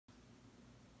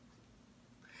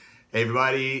Hey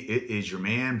everybody, it is your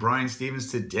man Brian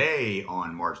Stevens today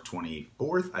on March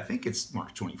 24th. I think it's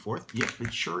March 24th. Yeah,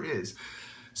 it sure is.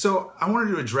 So I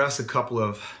wanted to address a couple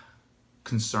of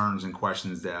concerns and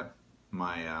questions that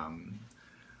my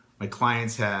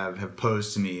clients have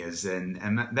posed to me,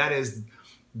 and that is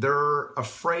they're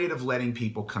afraid of letting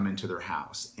people come into their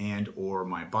house, and or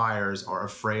my buyers are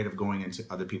afraid of going into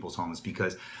other people's homes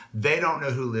because they don't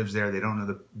know who lives there, they don't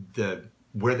know the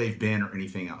where they've been or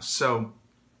anything else. So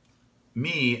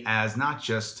me, as not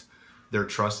just their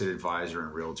trusted advisor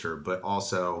and realtor, but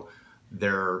also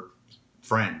their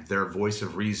friend, their voice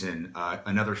of reason,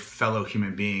 another fellow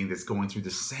human being that's going through the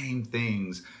same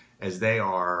things as they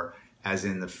are, as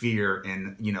in the fear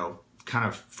and, kind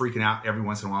of freaking out every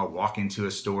once in a while, walk into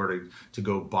a store to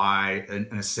go buy an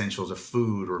essentials of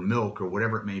food or milk or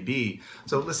whatever it may be.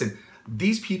 So listen,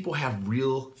 these people have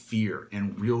real fear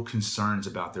and real concerns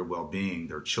about their well-being,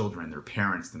 their children, their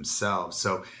parents, themselves.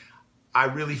 So I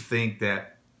really think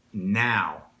that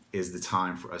now is the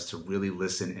time for us to really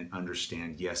listen and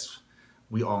understand, yes,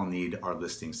 we all need our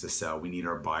listings to sell. We need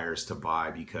our buyers to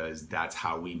buy because that's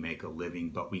how we make a living.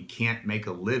 But we can't make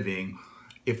a living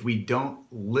if we don't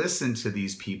listen to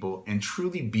these people and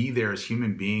truly be there as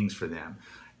human beings for them.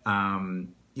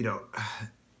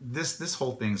 This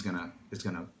whole thing is gonna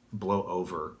blow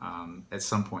over at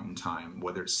some point in time.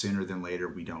 Whether it's sooner than later,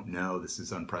 we don't know. This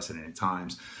is unprecedented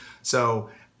times. So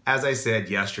as I said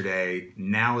yesterday,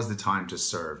 now is the time to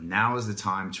serve. Now is the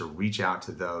time to reach out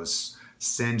to those,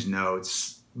 send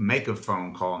notes, make a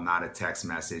phone call, not a text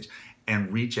message,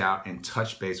 and reach out and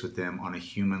touch base with them on a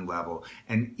human level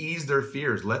and ease their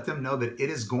fears. Let them know that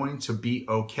it is going to be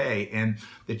okay and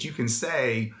that you can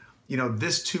say,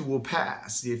 this too will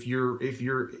pass. If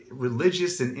you're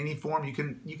religious in any form, you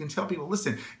can tell people,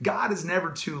 listen, God is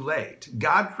never too late.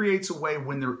 God creates a way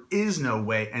when there is no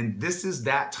way, and this is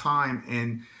that time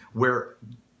and where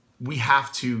we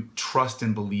have to trust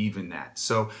and believe in that.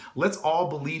 So let's all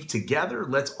believe together.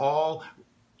 Let's all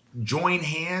join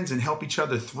hands and help each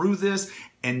other through this,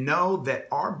 and know that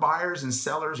our buyers and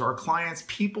sellers, our clients,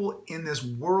 people in this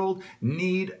world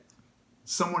need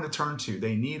someone to turn to.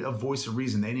 They need a voice of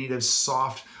reason. They need a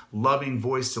soft, loving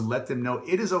voice to let them know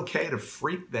it is okay to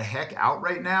freak the heck out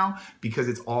right now because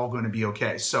it's all going to be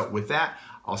okay. So with that,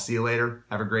 I'll see you later.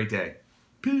 Have a great day.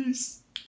 Peace.